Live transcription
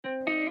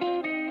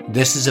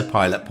This is a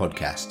pilot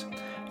podcast.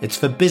 It's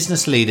for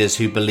business leaders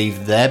who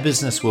believe their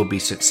business will be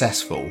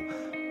successful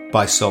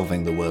by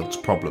solving the world's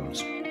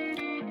problems.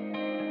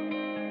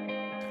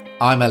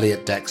 I'm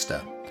Elliot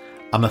Dexter.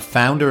 I'm a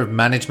founder of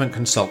management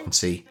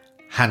consultancy,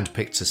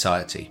 Handpicked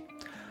Society.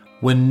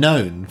 We're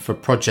known for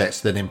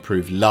projects that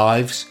improve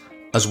lives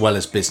as well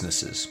as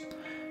businesses,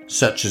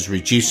 such as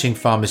reducing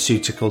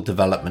pharmaceutical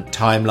development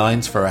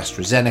timelines for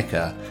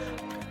AstraZeneca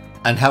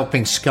and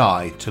helping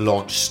Sky to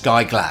launch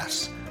Sky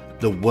Glass,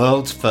 the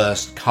world's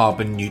first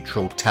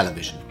carbon-neutral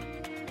television.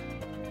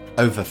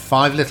 Over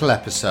 5 little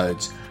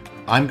episodes,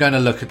 I'm going to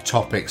look at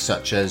topics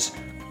such as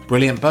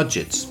brilliant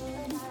budgets,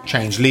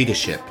 change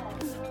leadership,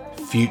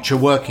 future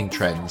working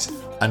trends,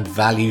 and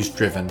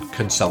values-driven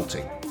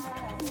consulting.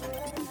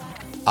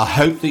 I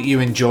hope that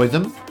you enjoy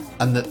them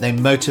and that they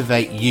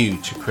motivate you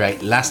to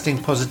create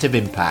lasting positive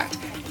impact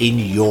in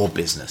your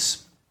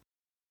business.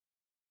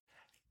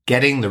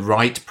 Getting the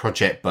right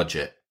project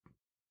budget.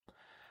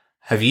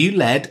 Have you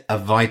led a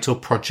vital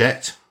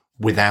project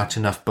without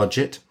enough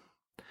budget?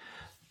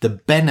 The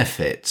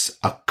benefits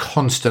are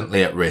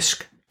constantly at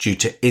risk due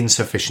to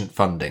insufficient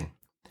funding.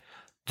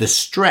 The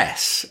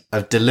stress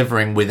of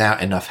delivering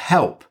without enough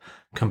help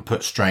can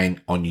put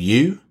strain on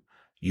you,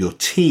 your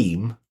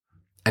team,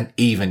 and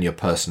even your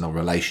personal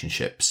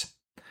relationships.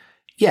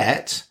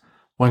 Yet,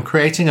 when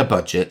creating a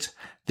budget,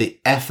 the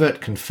effort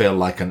can feel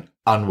like an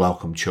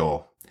unwelcome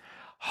chore.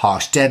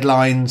 Harsh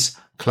deadlines,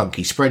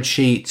 clunky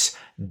spreadsheets,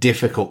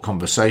 difficult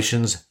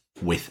conversations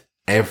with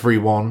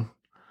everyone.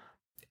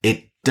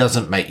 It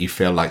doesn't make you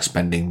feel like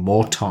spending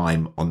more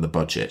time on the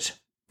budget.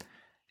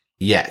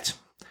 Yet,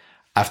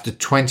 after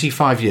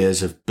 25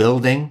 years of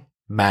building,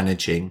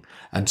 managing,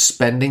 and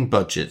spending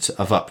budgets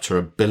of up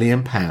to £1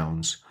 billion,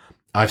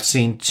 I've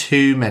seen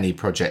too many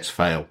projects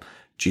fail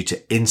due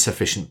to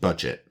insufficient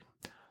budget.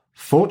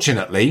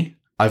 Fortunately,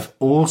 I've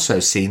also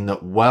seen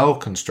that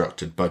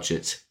well-constructed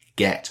budgets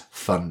get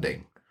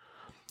funding.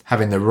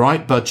 Having the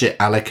right budget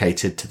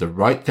allocated to the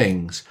right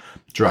things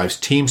drives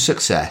team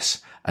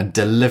success and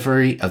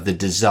delivery of the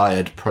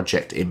desired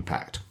project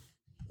impact.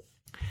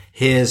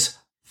 Here's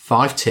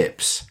 5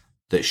 tips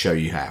that show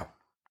you how.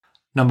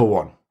 Number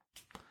 1,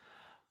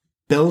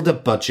 build a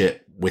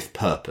budget with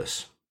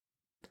purpose.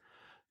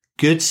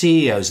 Good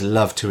CEOs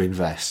love to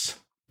invest.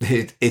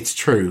 It's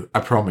true, I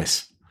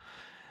promise.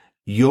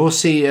 Your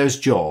CEO's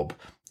job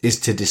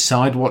is to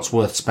decide what's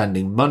worth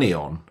spending money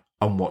on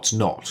and what's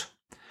not.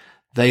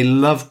 They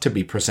love to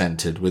be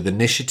presented with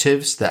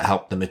initiatives that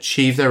help them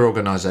achieve their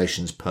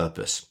organization's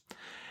purpose.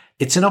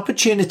 It's an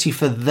opportunity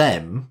for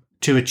them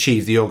to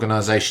achieve the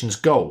organization's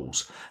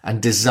goals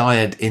and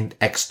desired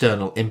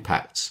external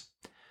impacts.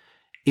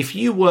 If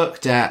you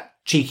worked at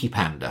Cheeky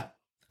Panda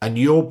and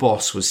your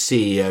boss was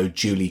CEO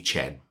Julie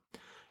Chen,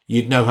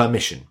 you'd know her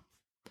mission.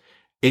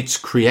 It's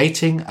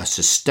creating a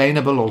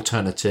sustainable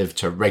alternative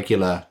to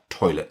regular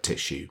toilet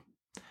tissue.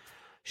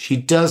 She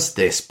does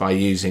this by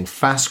using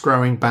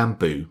fast-growing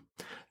bamboo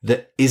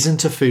that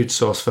isn't a food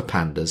source for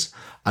pandas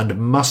and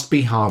must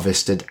be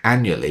harvested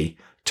annually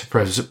to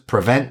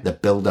prevent the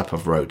buildup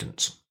of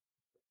rodents.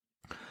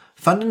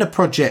 Funding a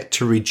project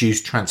to reduce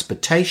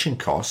transportation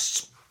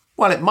costs,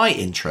 well, it might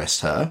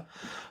interest her,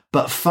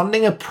 but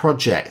funding a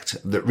project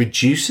that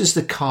reduces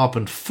the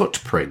carbon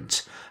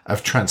footprint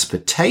of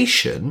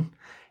transportation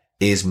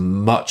is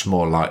much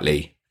more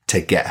likely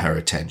to get her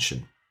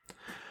attention.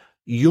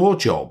 Your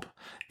job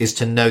is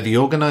to know the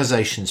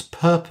organization's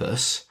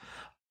purpose,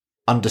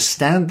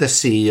 understand the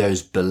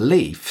CEO's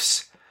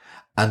beliefs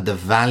and the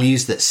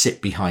values that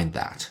sit behind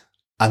that,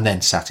 and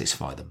then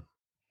satisfy them.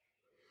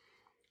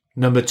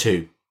 Number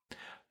 2,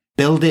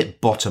 build it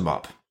bottom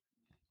up.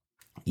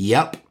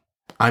 Yep,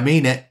 I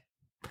mean it.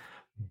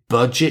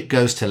 Budget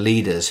goes to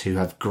leaders who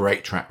have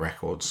great track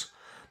records.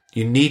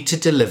 You need to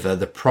deliver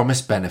the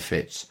promised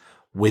benefits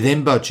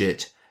within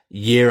budget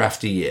year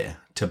after year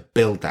to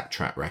build that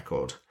track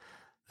record.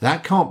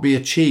 That can't be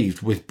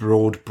achieved with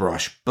broad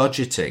brush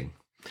budgeting.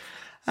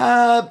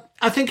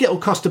 I think it'll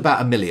cost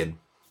about £1 million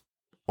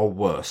or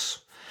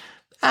worse.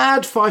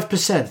 Add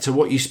 5% to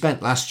what you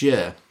spent last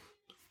year.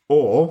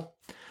 Or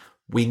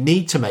we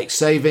need to make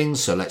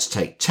savings, so let's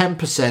take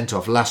 10%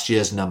 off last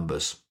year's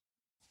numbers.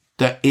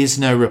 There is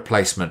no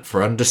replacement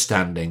for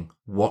understanding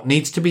what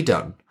needs to be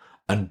done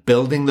and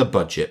building the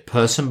budget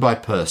person by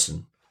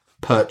person,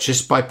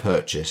 purchase by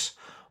purchase,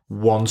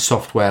 one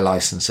software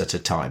license at a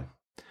time.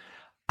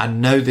 I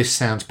know this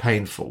sounds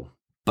painful,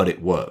 but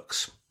it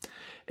works.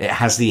 It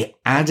has the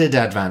added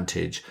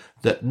advantage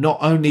that not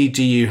only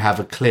do you have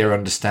a clear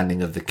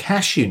understanding of the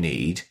cash you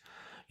need,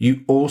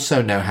 you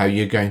also know how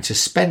you're going to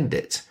spend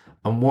it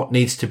and what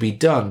needs to be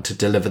done to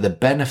deliver the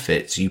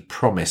benefits you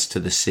promised to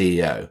the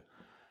CEO.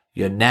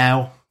 You're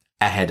now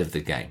ahead of the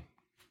game.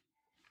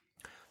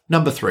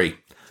 Number 3,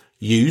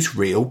 use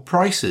real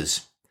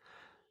prices.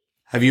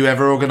 Have you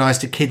ever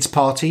organized a kids'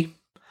 party?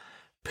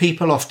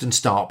 People often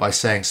start by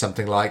saying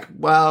something like,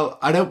 well,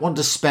 I don't want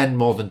to spend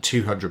more than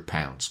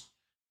 £200.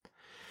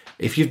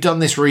 If you've done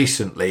this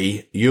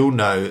recently, you'll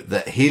know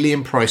that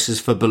helium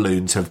prices for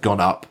balloons have gone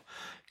up,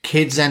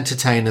 Kids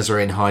entertainers are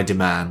in high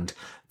demand.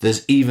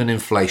 There's even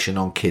inflation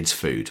on kids'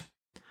 food.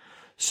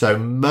 So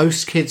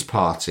most kids'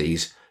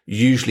 parties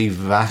usually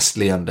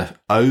vastly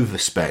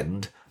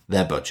overspend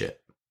their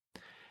budget.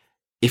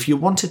 If you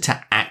wanted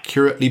to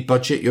accurately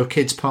budget your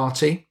kids'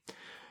 party,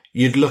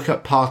 you'd look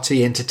at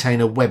party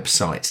entertainer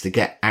websites to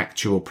get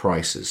actual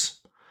prices.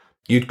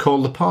 You'd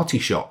call the party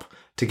shop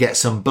to get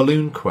some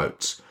balloon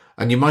quotes,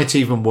 and you might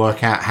even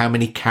work out how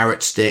many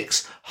carrot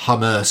sticks,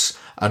 hummus,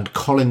 and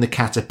Colin the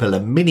Caterpillar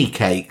mini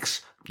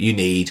cakes you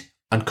need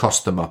and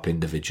cost them up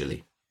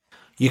individually.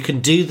 You can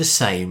do the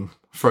same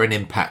for an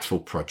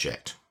impactful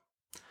project.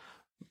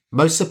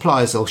 Most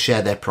suppliers will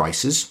share their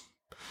prices,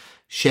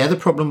 share the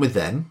problem with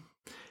them.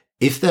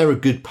 If they're a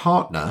good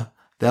partner,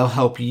 they'll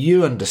help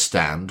you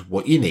understand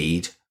what you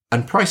need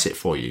and price it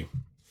for you.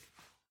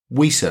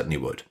 We certainly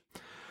would.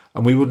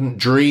 And we wouldn't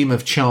dream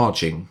of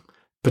charging,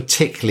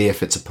 particularly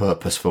if it's a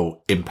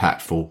purposeful,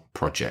 impactful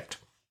project.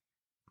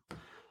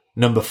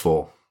 Number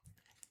 4,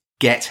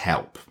 get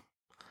help.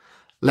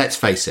 Let's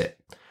face it,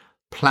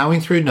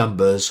 ploughing through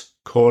numbers,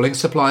 calling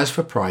suppliers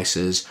for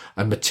prices,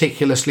 and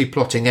meticulously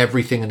plotting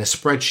everything in a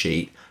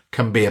spreadsheet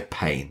can be a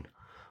pain,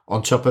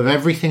 on top of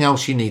everything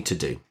else you need to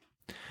do.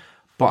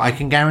 But I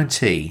can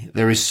guarantee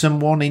there is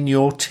someone in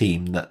your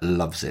team that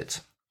loves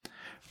it.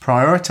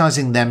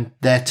 Prioritizing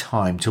their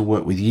time to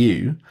work with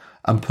you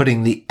and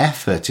putting the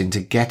effort into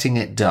getting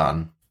it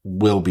done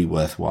will be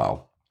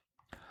worthwhile.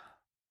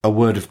 A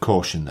word of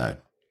caution though.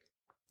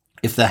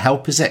 If the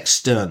help is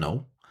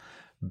external,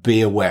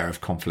 be aware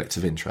of conflict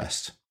of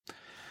interest.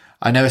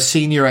 I know a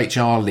senior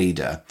HR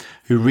leader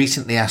who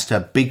recently asked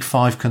her Big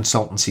 5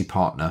 consultancy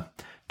partner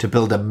to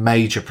build a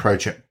major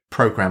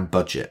program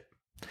budget.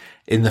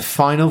 In the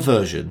final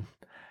version,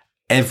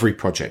 every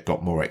project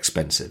got more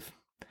expensive.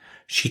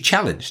 She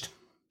challenged.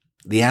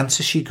 The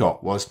answer she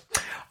got was,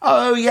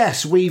 "Oh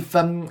yes, we've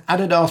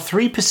added our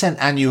 3%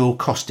 annual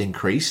cost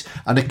increase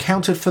and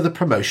accounted for the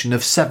promotion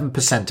of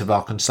 7% of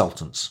our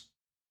consultants."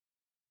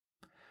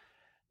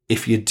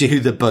 If you do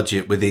the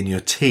budget within your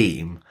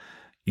team,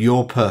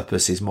 your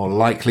purpose is more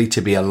likely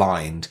to be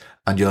aligned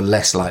and you're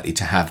less likely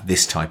to have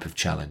this type of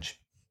challenge.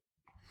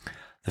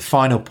 The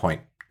final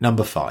point,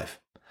 number 5.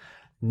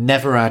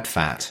 Never add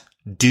fat,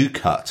 do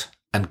cut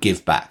and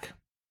give back.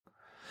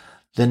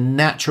 The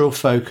natural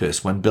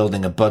focus when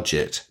building a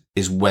budget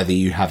is whether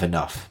you have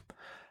enough.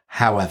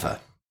 However,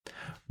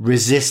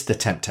 resist the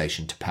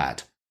temptation to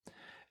pad.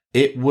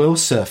 It will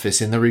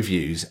surface in the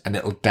reviews and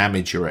it'll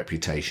damage your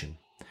reputation.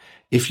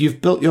 If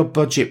you've built your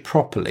budget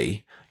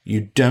properly,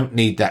 you don't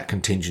need that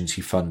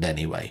contingency fund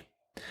anyway.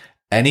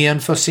 Any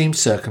unforeseen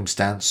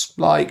circumstance,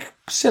 like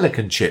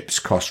silicon chips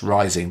cost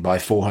rising by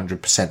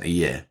 400% a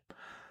year,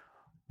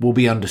 will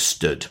be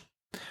understood,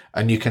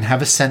 and you can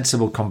have a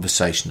sensible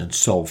conversation and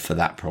solve for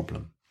that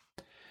problem.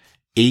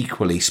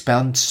 Equally,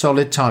 spend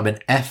solid time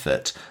and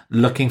effort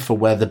looking for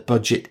where the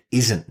budget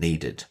isn't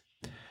needed.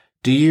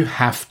 Do you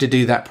have to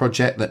do that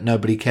project that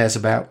nobody cares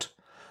about?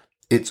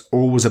 It's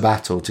always a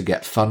battle to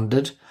get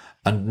funded,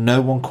 and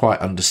no one quite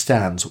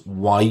understands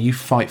why you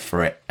fight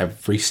for it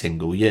every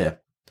single year.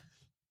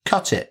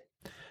 Cut it.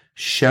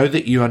 Show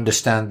that you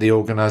understand the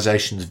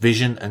organization's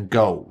vision and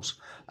goals,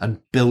 and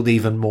build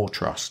even more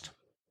trust.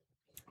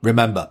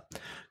 Remember,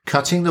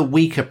 cutting the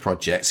weaker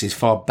projects is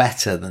far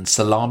better than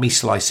salami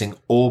slicing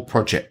all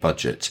project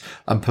budgets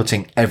and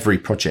putting every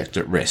project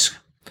at risk.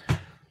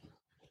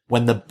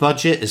 When the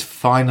budget is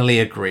finally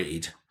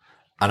agreed,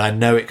 and I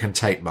know it can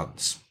take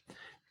months,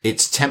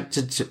 it's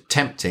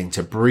tempting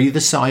to breathe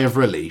a sigh of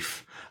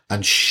relief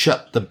and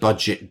shut the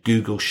budget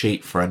Google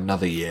Sheet for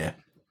another year.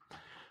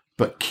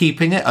 But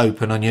keeping it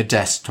open on your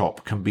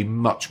desktop can be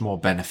much more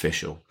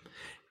beneficial,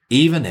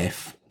 even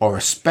if, or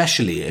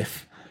especially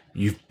if,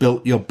 you've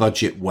built your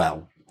budget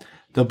well.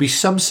 There'll be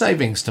some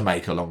savings to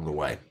make along the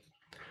way.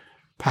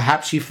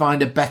 Perhaps you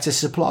find a better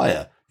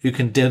supplier who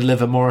can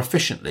deliver more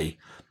efficiently,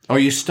 or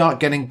you start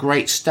getting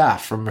great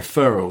staff from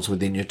referrals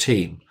within your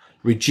team,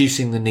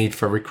 reducing the need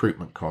for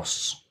recruitment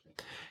costs.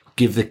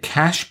 Give the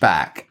cash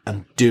back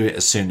and do it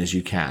as soon as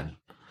you can.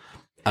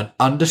 An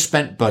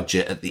underspent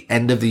budget at the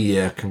end of the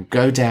year can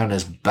go down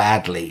as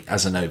badly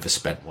as an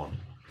overspent one.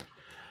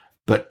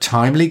 But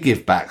timely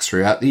givebacks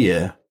throughout the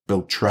year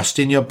build trust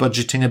in your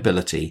budgeting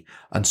ability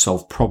and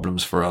solve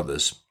problems for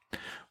others.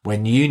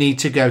 When you need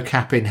to go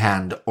cap in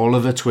hand,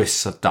 Oliver Twist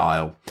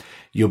style,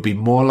 you'll be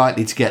more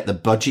likely to get the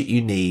budget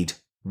you need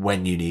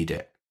when you need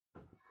it.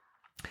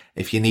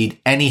 If you need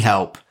any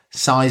help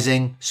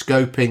sizing,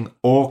 scoping,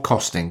 or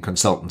costing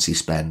consultancy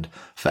spend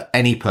for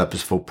any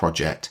purposeful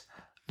project,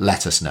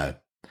 let us know.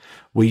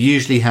 We're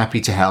usually happy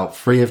to help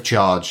free of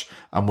charge,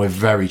 and we're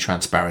very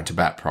transparent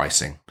about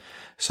pricing.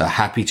 So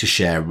happy to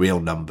share real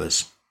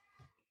numbers.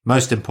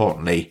 Most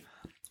importantly,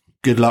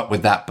 good luck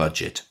with that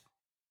budget.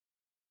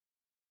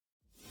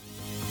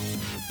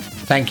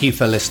 Thank you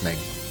for listening.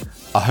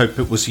 I hope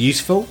it was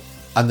useful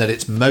and that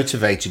it's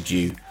motivated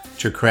you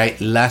to create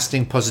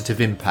lasting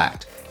positive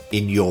impact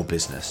in your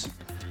business.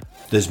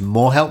 There's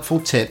more helpful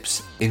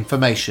tips,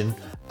 information,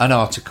 and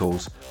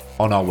articles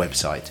on our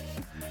website.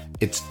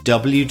 It's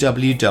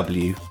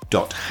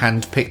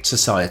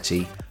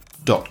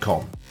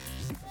www.handpickedsociety.com.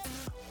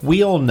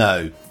 We all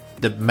know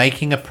that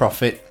making a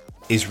profit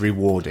is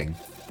rewarding,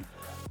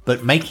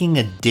 but making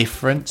a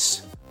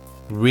difference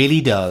really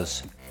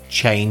does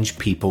change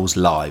people's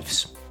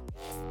lives.